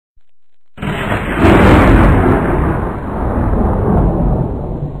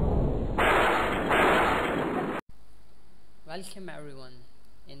Welcome everyone.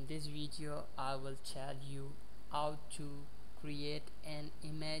 In this video I will tell you how to create an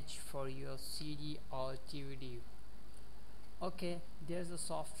image for your CD or DVD. Okay, there's a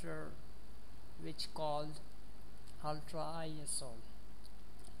software which called Ultra ISO.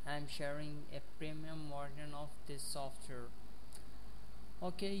 I'm sharing a premium version of this software.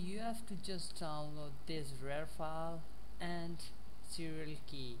 Okay, you have to just download this RAR file and serial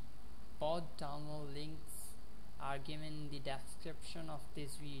key. Both download links are given in the description of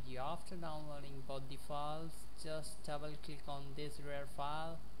this video. After downloading both the files, just double click on this RAR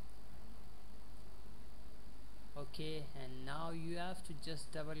file. Okay, and now you have to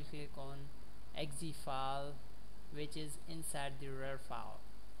just double click on exe file, which is inside the RAR file.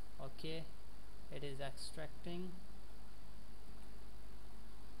 Okay, it is extracting.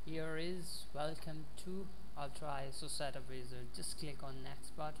 Here is welcome to Ultra ISO setup wizard. Just click on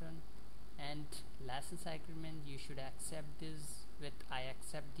next button and license agreement. You should accept this with I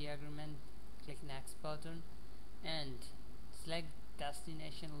accept the agreement. Click next button and select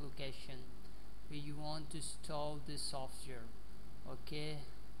destination location where you want to install this software. Okay,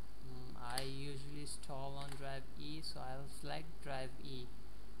 I usually install on drive E, so I'll select drive E.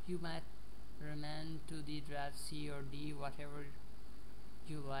 You might remain to the drive C or D, whatever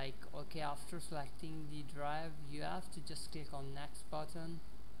you like. Okay, after selecting the drive, you have to just click on next button.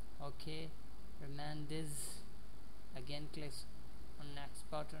 Okay, remain this, again click on next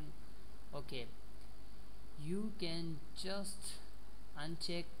button. Okay, you can just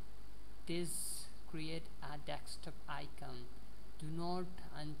uncheck this create a desktop icon. Do not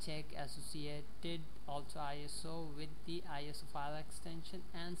uncheck associated Ultra ISO with the ISO file extension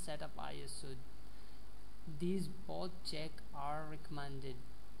and setup ISO. These both check are recommended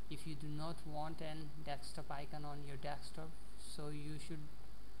if you do not want an desktop icon on your desktop, so you should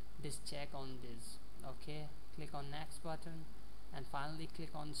just check on this. Okay, click on next button and finally click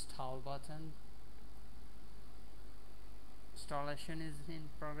on install button. Installation is in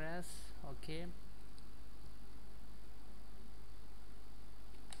progress. Okay,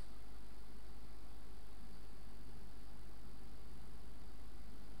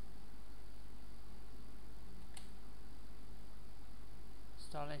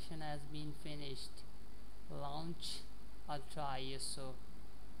 installation has been finished. Launch Ultra ISO.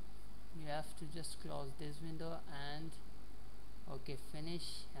 You have to just close this window and okay,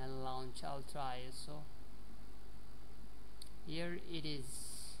 finish and launch Ultra ISO. Here it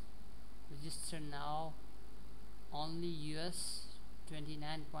is. Register now. Only US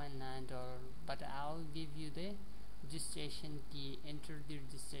 $29.9, but I'll give you the registration key. Enter the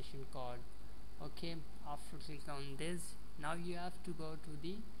registration code. Okay, after click on this, now you have to go to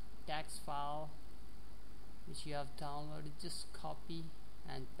the text file which you have downloaded. Just copy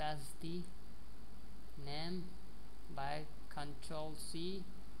and paste the name by Ctrl C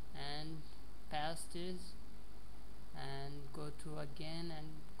and paste it, and go to again and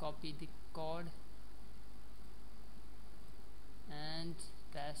copy the code and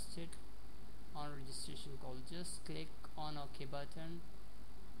paste it on registration code. Just click on OK button.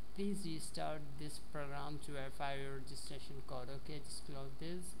 Please restart this program to verify your registration code. Okay, just close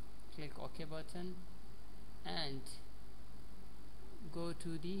this, click OK button and go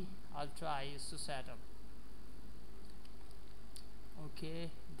to the Ultra ISO setup.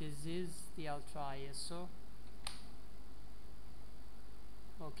 Okay, this is the Ultra ISO.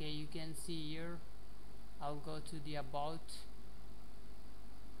 Okay, you can see here. I'll go to the about,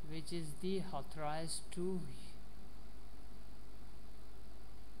 which is the authorized to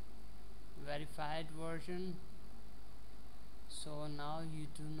verified version. So now you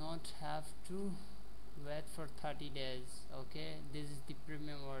do not have to wait for 30 days. Okay, this is the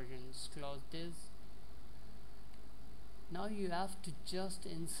premium version. Just close this. Now you have to just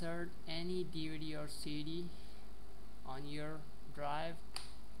insert any DVD or CD on your drive.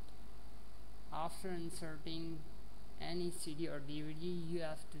 After inserting any CD or DVD, you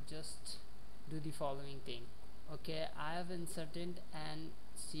have to just do the following thing. Okay, I have inserted an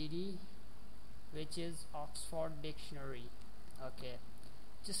CD which is Oxford Dictionary. Okay,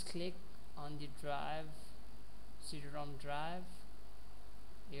 just click on the drive, CD-ROM drive.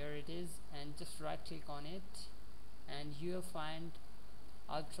 Here it is, and just right click on it and you'll find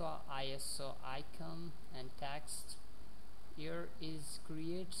Ultra ISO icon and text. Here is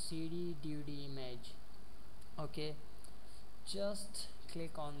create CD DVD image. Okay, just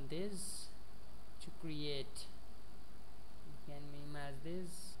click on this to create. You can minimize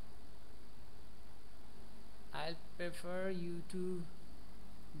this. I'll prefer you to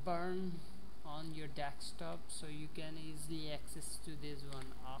burn on your desktop so you can easily access to this one,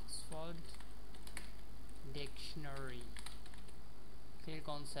 Oxford Dictionary. click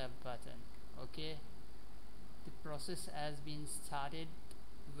on save button. Okay, the process has been started.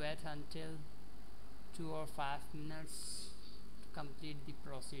 Wait until 2 or 5 minutes to complete the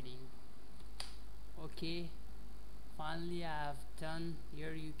proceeding. Okay, finally I have done.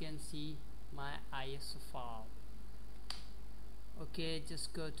 Here you can see my ISO file. Okay,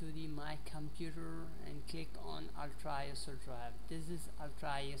 just go to the my computer and click on Ultra ISO drive. This is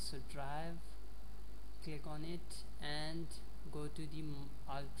Ultra ISO drive. Click on it and go to the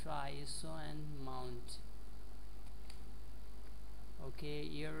Ultra ISO and mount. Okay,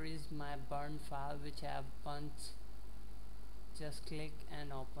 here is my burn file which I have burnt. Just click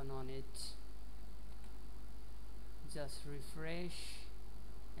and open on it. Just refresh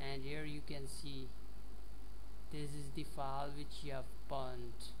and here you can see this is the file which you have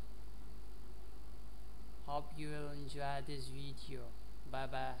burnt. Hope you will enjoy this video. Bye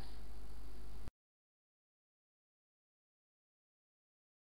bye.